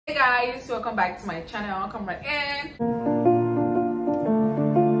guys, welcome back to my channel. Come right in.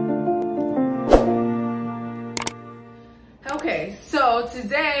 Okay, so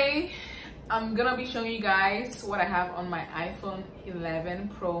today I'm gonna be showing you guys what I have on my iPhone 11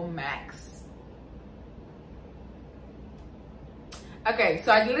 Pro Max. Okay,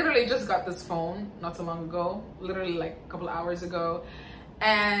 so I literally just got this phone not so long ago, literally like a couple hours ago,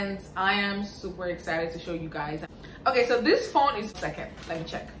 and I am super excited to show you guys. Okay, so this phone is second. Let me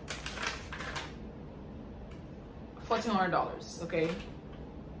check. $1,400. Okay,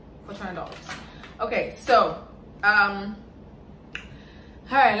 $1,400. Okay, so all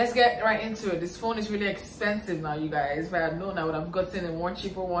right, let's get right into it. This phone is really expensive now, you guys. If I had known, I would have gotten a more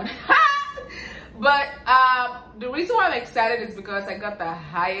cheaper one. But the reason why I'm excited is because I got the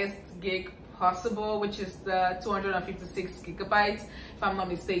highest gig possible, which is the 256 gigabytes, if I'm not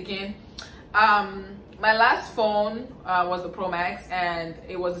mistaken. My last phone was the Pro Max, and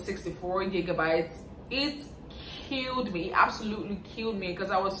it was a 64 gigabytes. It killed me, absolutely killed me,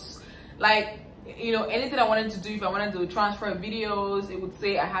 because I was like, you know, anything I wanted to do, if I wanted to transfer videos, it would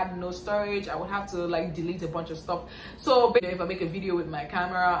say I had no storage. I would have to like delete a bunch of stuff. So if I make a video with my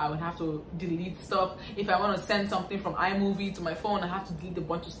camera, I would have to delete stuff. If I want to send something from iMovie to my phone, I have to delete a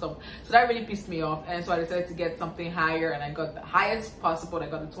bunch of stuff. So that really pissed me off, and so I decided to get something higher, and I got the highest possible. I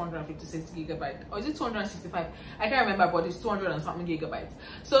got the 256 gigabyte, or is it 265? I can't remember, but it's 200 and something gigabytes.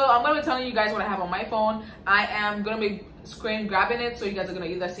 So I'm going to be telling you guys what I have on my phone. I am going to be screen grabbing it, so you guys are going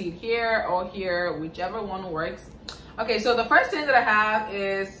to either see it here or here, whichever one works. Okay, so the first thing that I have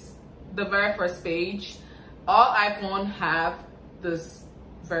is the very first page. All iPhone have this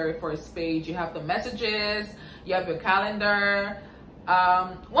very first page. You have the messages, you have your calendar.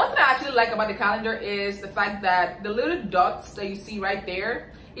 One thing I actually like about the calendar is the fact that the little dots that you see right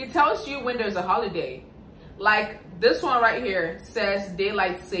there, it tells you when there's a holiday. Like this one right here says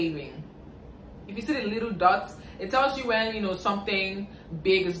daylight saving. If you see the little dots, it tells you when, you know, something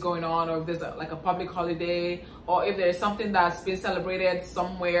big is going on, or if there's like a public holiday, or if there's something that's been celebrated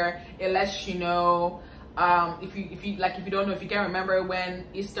somewhere. It lets you know. If you don't know, if you can't remember when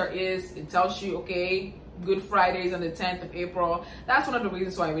Easter is, it tells you, okay, Good Friday is on the 10th of April. That's one of the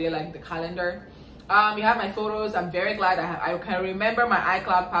reasons why I really like the calendar. You have my photos. I'm very glad I can remember my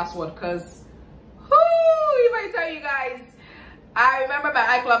iCloud password, because if I tell you guys, I remember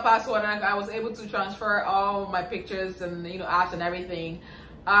my iCloud password, and I was able to transfer all my pictures and, you know, apps and everything.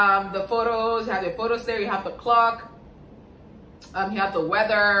 The photos, you have the photos there, you have the clock, you have the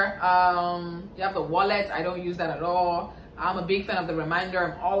weather, you have the wallet. I don't use that at all. I'm a big fan of the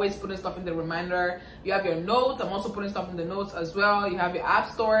reminder. I'm always putting stuff in the reminder. You have your notes. I'm also putting stuff in the notes as well. You have your app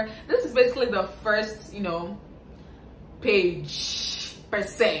store. This is basically the first, you know, page per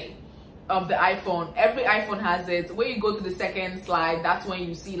se of the iPhone. Every iPhone has it. When you go to the second slide, that's when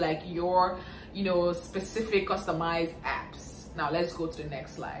you see like your, you know, specific customized apps. Now let's go to the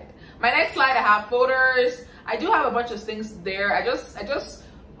next slide. My next slide, I have folders. I do have a bunch of things there. I just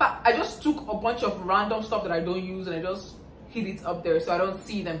took a bunch of random stuff that I don't use, and I just hid it up there so I don't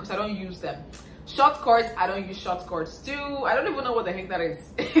see them, because I don't use them. Shortcuts, I don't use shortcuts too. I don't even know what the heck that is.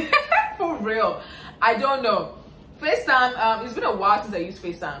 For real, I don't know. FaceTime, it's been a while since I used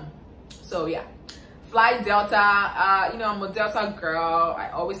FaceTime. So yeah, fly Delta. You know, I'm a Delta girl. I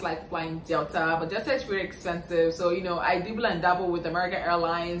always like flying Delta, but Delta is really expensive. So, you know, I dibble and dabble with American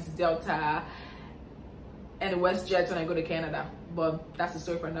Airlines, Delta, and WestJet when I go to Canada. But that's a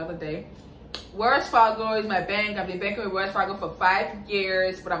story for another day. Wells Fargo is my bank. I've been banking with Wells Fargo for 5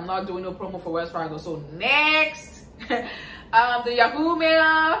 years, but I'm not doing no promo for Wells Fargo. So next, the Yahoo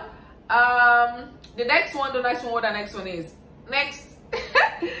Mail. The next one, what the next one is. Next.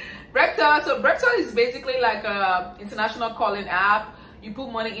 Reptel. So Reptel is basically like a international calling app. You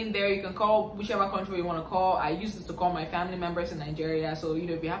put money in there, you can call whichever country you want to call. I use this to call my family members in Nigeria. So, you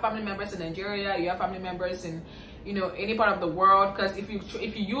know, if you have family members in Nigeria, you have family members in, you know, any part of the world, because if you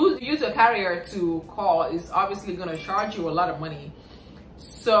use a carrier to call, it's obviously going to charge you a lot of money.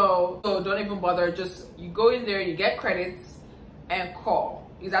 So don't even bother. Just you go in there, you get credits, and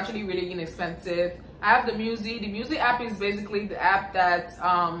call. It's actually really inexpensive. I have the Music. The Music app is basically the app that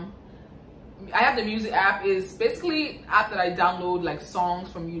I have the Music app is basically an app that I download like songs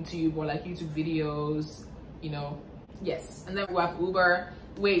from YouTube or like YouTube videos, you know. Yes. And then we have Uber.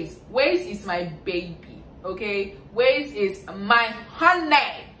 Waze. Waze is my baby. Okay, Waze is my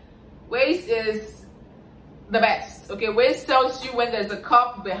honey. Waze is the best. Okay, Waze tells you when there's a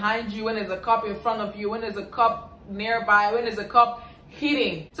cop behind you, when there's a cop in front of you, when there's a cop nearby, when there's a cop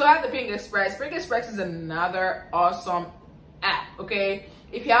hitting. So I have the Ping Express. Ping Express is another awesome app. Okay,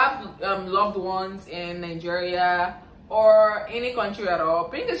 if you have loved ones in Nigeria or any country at all.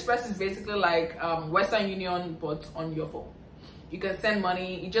 Pink Express is basically like Western Union but on your phone. You can send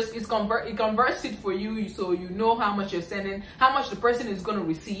money. It converts it for you, so you know how much you're sending, how much the person is going to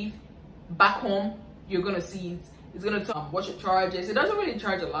receive back home. You're going to see it. It's going to tell what your charge is. It doesn't really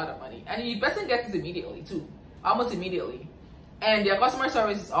charge a lot of money, and the person gets it immediately too, almost immediately. And their customer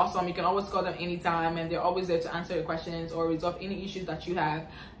service is awesome. You can always call them anytime, and they're always there to answer your questions or resolve any issues that you have.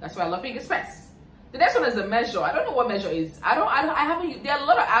 That's why I love Pink Express. The next one is the Measure. I don't know what Measure is. I haven't. There are a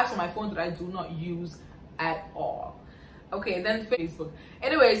lot of apps on my phone that I do not use at all. Okay, then Facebook.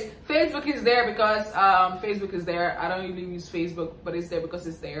 Anyways, Facebook is there because Facebook is there. I don't really use Facebook, but it's there because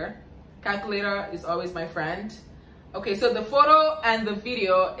it's there. Calculator is always my friend. Okay, so the photo and the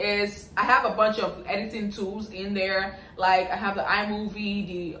video is, I have a bunch of editing tools in there. Like I have the iMovie,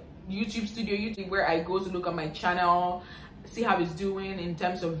 the YouTube Studio, where I go to look at my channel, see how it's doing in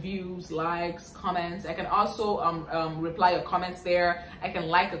terms of views, likes, comments. I can also reply your comments there. I can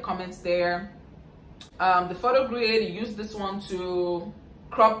like the comments there. The photo grid, you use this one to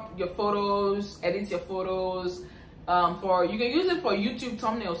crop your photos, edit your photos. You can use it for YouTube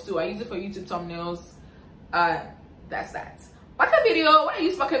thumbnails too. I use it for YouTube thumbnails. That's that. Pocket Video, what I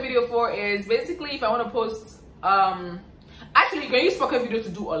use Pocket Video for is basically if I want to post, actually you can use Pocket Video to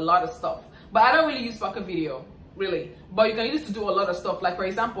do a lot of stuff, but I don't really use Pocket Video, really. But you can use it to do a lot of stuff. Like for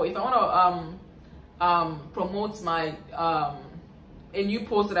example, if I want to promote my, a new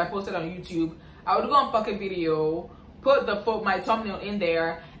post that I posted on YouTube, I would go on Pocket Video, put my thumbnail in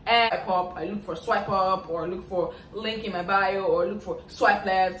there, and I look for swipe up, or look for link in my bio, or look for swipe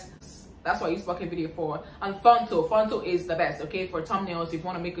left. That's what I use Pocket Video for. And Fonto is the best, okay, for thumbnails. If you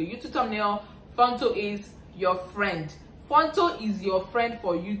want to make a YouTube thumbnail, Fonto is your friend. Fonto is your friend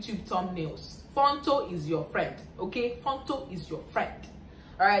for YouTube thumbnails. Fonto is your friend, okay? Fonto is your friend.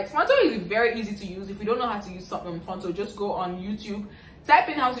 All right, Fonto is very easy to use. If you don't know how to use something Fonto, just go on YouTube, type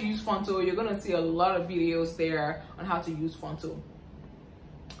in how to use Fonto. You're gonna see a lot of videos there on how to use Fonto.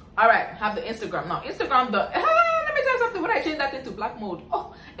 All right, have the Instagram now. Instagram, let me tell you something. When I changed that into black mode,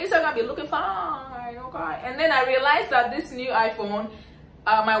 oh, Instagram be looking fine, okay. And then I realized that this new iPhone,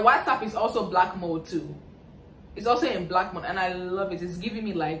 my WhatsApp is also black mode too. It's also in black mode, and I love it. It's giving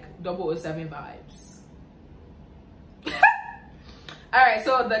me like 007 vibes. All right,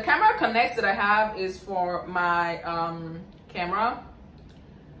 so the camera connects that I have is for my camera.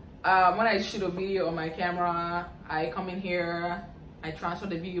 When I shoot a video on my camera, I come in here, I transfer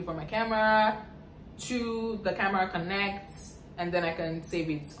the video from my camera to the camera connects, and then I can save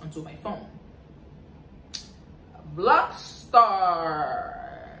it onto my phone. Vlogstar.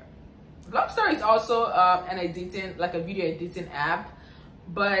 Vlogstar is also an editing, like a video editing app,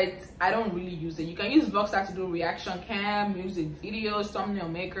 but I don't really use it. You can use Vlogstar to do reaction cam, music videos, thumbnail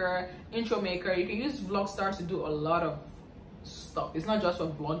maker, intro maker. You can use Vlogstar to do a lot of stuff. It's not just for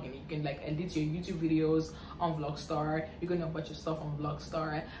vlogging. You can like edit your YouTube videos on Vlogstar. You can do a bunch of stuff on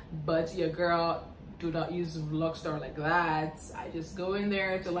Vlogstar, but your girl do not use Vlogstar like that. I just go in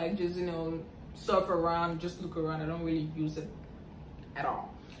there to like just, you know, surf around, just look around. I don't really use it at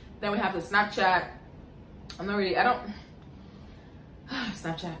all. Then we have the Snapchat.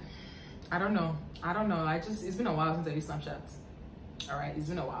 Snapchat. I don't know. It's been a while since I used Snapchat. All right, it's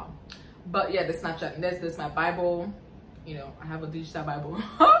been a while. But yeah, the Snapchat. And there's my Bible. You know, I have a digital Bible.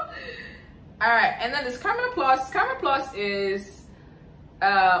 All right, and then this Camera Plus. Camera Plus is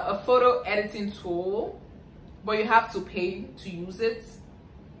a photo editing tool, but you have to pay to use it.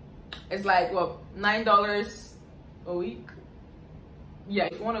 It's like, what, $9 a week? Yeah,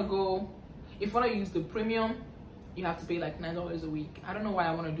 if you want to use the premium, you have to pay like $9 a week. I don't know why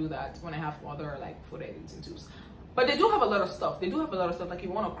I want to do that when I have other like photo editing tools. But they do have a lot of stuff. Like if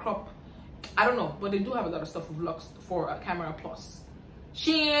you want to crop, I don't know, but they do have a lot of stuff for Camera Plus.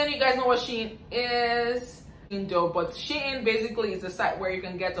 Shein, you guys know what Shein is. But Shein basically is a site where you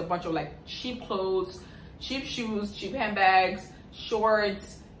can get a bunch of like cheap clothes, cheap shoes, cheap handbags,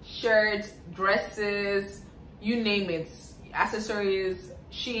 shorts, shirts, dresses, you name it, accessories.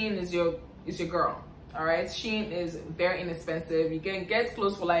 Shein is your girl. All right, Shein is very inexpensive. You can get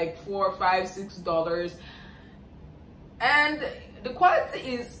clothes for like $4, $5, $6, and the quality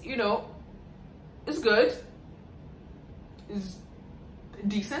is, you know, it's good, it's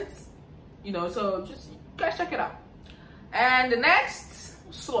decent, you know. So just guys check it out. And the next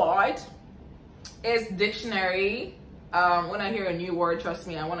slide is dictionary. When I hear a new word, trust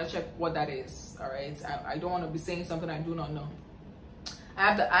me, I want to check what that is. All right, I don't want to be saying something I do not know.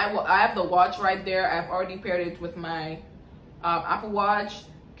 I have the watch right there. I've already paired it with my Apple Watch.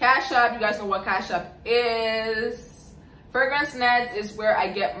 Cash App, you guys know what Cash App is. Fragrance Net is where I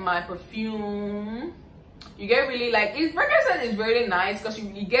get my perfume. You get really like, fragrance is really nice because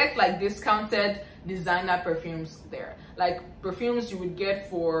you get like discounted designer perfumes there. Like perfumes you would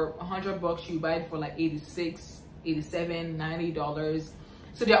get for $100, you buy it for like 86, 87, $90.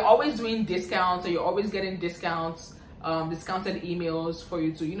 So they're always doing discounts, so you're always getting discounts, discounted emails for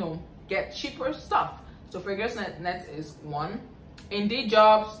you to, you know, get cheaper stuff. So Fragrance Net is one. Indeed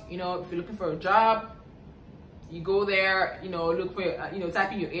jobs, you know, if you're looking for a job, you go there, you know, look for, you know,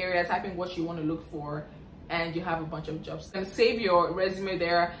 type in your area, type in what you want to look for, and you have a bunch of jobs. And save your resume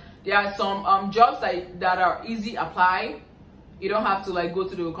there. There are some jobs that are easy apply. You don't have to like go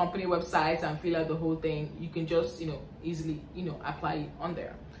to the company websites and fill out the whole thing. You can just, you know, easily, you know, apply it on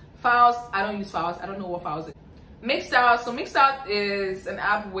there. Files, I don't use Files. I don't know what Files is. Mixed.out. So Mixed.out is an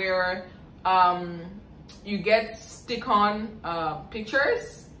app where you get stick-on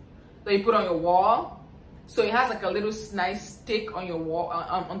pictures that you put on your wall. So it has like a little nice stick on your wall,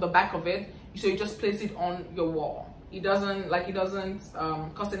 on the back of it. So you just place it on your wall. It doesn't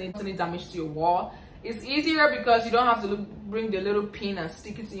cause any damage to your wall. It's easier because you don't have to bring the little pin and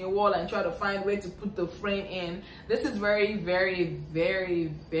stick it in your wall and try to find where to put the frame in. This is very, very,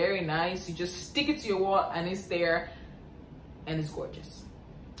 very, very nice. You just stick it to your wall and it's there, and it's gorgeous.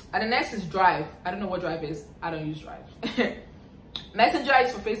 And the next is Drive. I don't know what Drive is. I don't use Drive. Messenger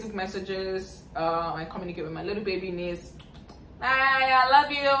is for Facebook messages. I communicate with my little baby niece. Hi, I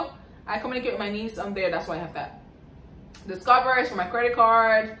love you. I communicate with my niece on there. That's why I have that. Discover is for my credit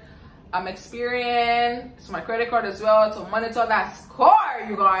card. Experian, it's my credit card as well, to monitor that score,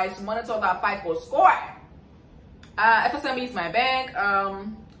 you guys. Monitor that FICO score. FSME is my bank.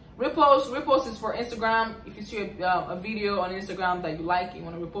 Repost is for Instagram. If you see a video on Instagram that you like, you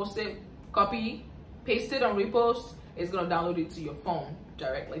want to repost it, copy, paste it on repost. It's gonna download it to your phone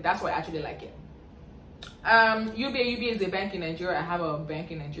directly. That's why I actually like it. UBA is a bank in Nigeria. I have a bank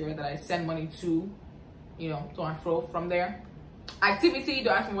in Nigeria that I send money to, you know, to and fro from there. Activity,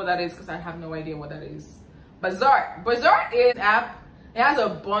 don't ask me what that is because I have no idea what that is. Bazaar is an app. It has a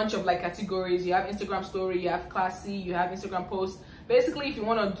bunch of like categories. You have Instagram story, you have classy, you have Instagram post. Basically, if you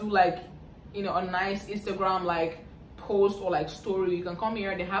want to do like, you know, a nice Instagram like post or like story, you can come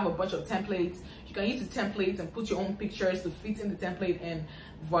here. They have a bunch of templates. You can use the templates and put your own pictures to fit in the template, and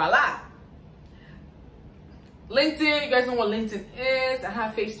voila. LinkedIn, you guys know what LinkedIn is. I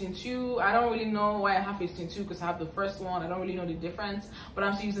have Facetune 2. I don't really know why I have Facetune 2 because I have the first one. I don't really know the difference, but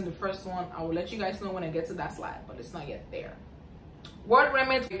I'm still using the first one. I will let you guys know when I get to that slide, but it's not yet there. Word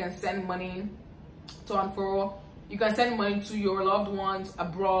Remit, you can send money to and fro. You can send money to your loved ones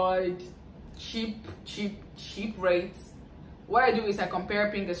abroad. Cheap rates. What I do is I compare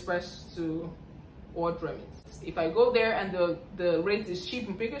Ping Express to Word Remit. If I go there and the rate is cheap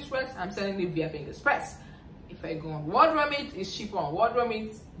on Ping Express, I'm sending it via Ping Express. If I go on Word Remit, it's cheaper on Word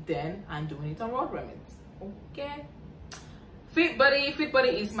Remit, then I'm doing it on Word Remit. Okay.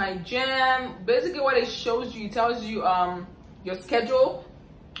 FitBuddy is my gem. Basically what it shows you, it tells you your schedule,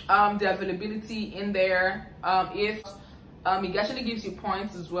 the availability in there. It actually gives you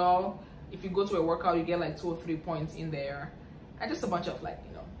points as well. If you go to a workout, you get like 2 or 3 points in there, and just a bunch of like,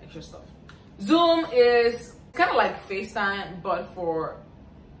 you know, extra stuff. Zoom is kind of like FaceTime, but for,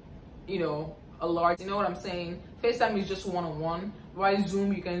 you know, a large, you know what I'm saying? FaceTime is just one-on-one, while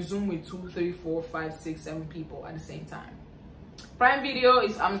Zoom, you can Zoom with 2, 3, 4, 5, 6, 7 people at the same time. Prime Video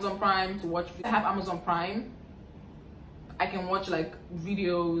is Amazon Prime to watch. I have Amazon Prime. I can watch like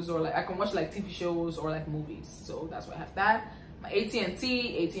videos, or like I can watch like TV shows or like movies, so that's why I have that. My AT&T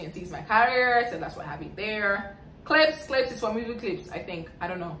is my carrier, so that's why I have it there. Clips is for movie clips, I think. I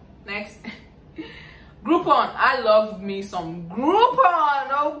don't know. Next. Groupon. I love me some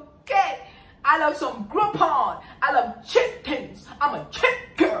Groupon, okay? I love some Groupon. I love cheap things. I'm a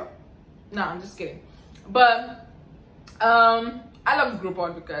cheap girl. No, I'm just kidding. But I love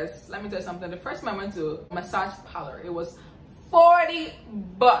Groupon because, let me tell you something. The first time I went to a massage parlor, it was $40.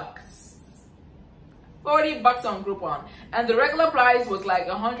 $40 on Groupon, and the regular price was like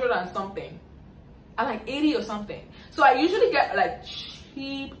 100 and something. I like 80 or something. So I usually get like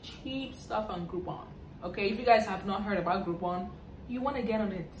cheap stuff on Groupon. Okay, if you guys have not heard about Groupon, you want to get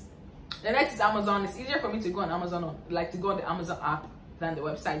on it. The next is Amazon. It's easier for me to go on Amazon, like to go on the Amazon app than the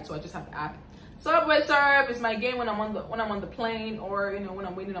website, so I just have the app. Subway Surf is my game when I'm on the plane, or, you know, when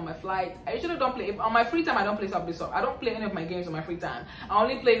I'm waiting on my flight. I usually don't play, if on my free time I don't play Subway Surf. I don't play any of my games on my free time. I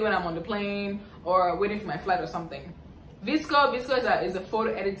only play when I'm on the plane or waiting for my flight or something. VSCO is a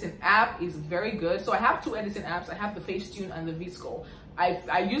photo editing app. It's very good. So I have 2 editing apps. I have the Facetune and the VSCO.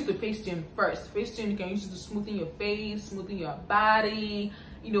 I use the Facetune first. Facetune, you can use it to smoothen your face, smoothen your body,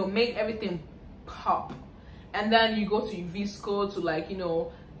 you know, make everything pop. And then you go to your VSCO to, like, you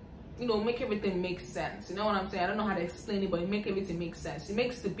know, you know, make everything make sense. You know what I'm saying? I don't know how to explain it, but it make everything make sense. It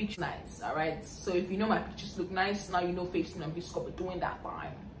makes the picture nice. All right, so if you know my pictures look nice, now you know Facebook and VScope doing that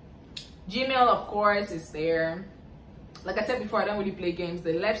time. Gmail, of course, is there. Like I said before, I don't really play games.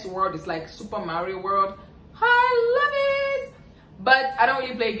 The Leps world is like Super Mario World. I love it, but I don't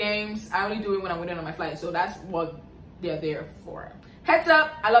really play games. I only do it when I'm waiting on my flight, so that's what they're there for. Heads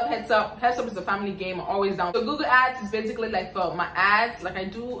Up, I love Heads Up. Heads Up is a family game. I'm always down. So Google Ads is basically like for my ads. Like I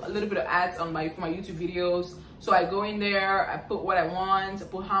do a little bit of ads on my YouTube videos. So I go in there, I put what I want, I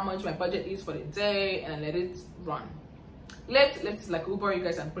put how much my budget is for the day, and I let it run. Lyft is like Uber. You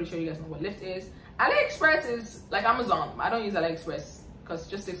guys, I'm pretty sure you guys know what Lyft is. AliExpress is like Amazon. I don't use AliExpress because it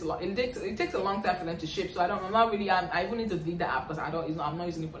just takes a lot. It takes a long time for them to ship. So I even need to delete the app because I'm not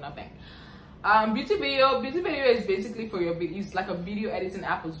using it for nothing. Beauty video is basically for your video. It's like a video editing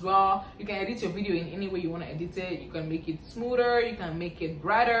app as well. You can edit your video in any way you want to edit it. You can make it smoother, you can make it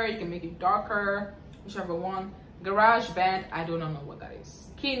brighter, you can make it darker, whichever one. GarageBand, I do not know what that is.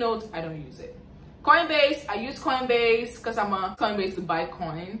 Keynote, I don't use it. Coinbase, I use Coinbase because I'm a Coinbase to buy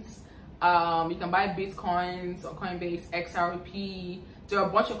coins. You can buy Bitcoins on Coinbase, XRP. There are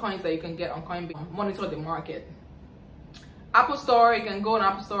a bunch of coins that you can get on Coinbase. Monitor the market. Apple Store, you can go on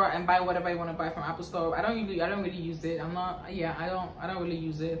Apple Store and buy whatever you want to buy from Apple Store. I don't really use it. I don't really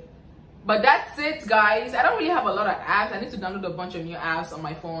use it. But that's it, guys. I don't really have a lot of apps. I need to download a bunch of new apps on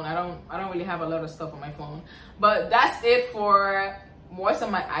my phone. I don't really have a lot of stuff on my phone. But that's it for what's on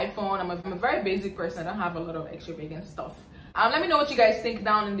my iPhone. I'm a very basic person. I don't have a lot of extravagant stuff. Let me know what you guys think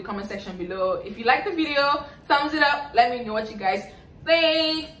down in the comment section below. If you like the video, thumbs it up. Let me know what you guys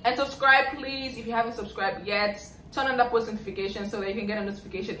think. And subscribe, please, if you haven't subscribed yet. Turn on that post notification so that you can get a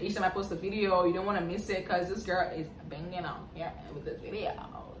notification each time I post a video. You don't want to miss it because this girl is banging out here with this video.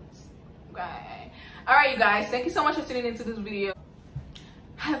 Okay. Alright, you guys. Thank you so much for tuning into this video.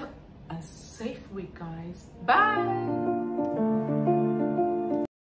 Have a safe week, guys. Bye.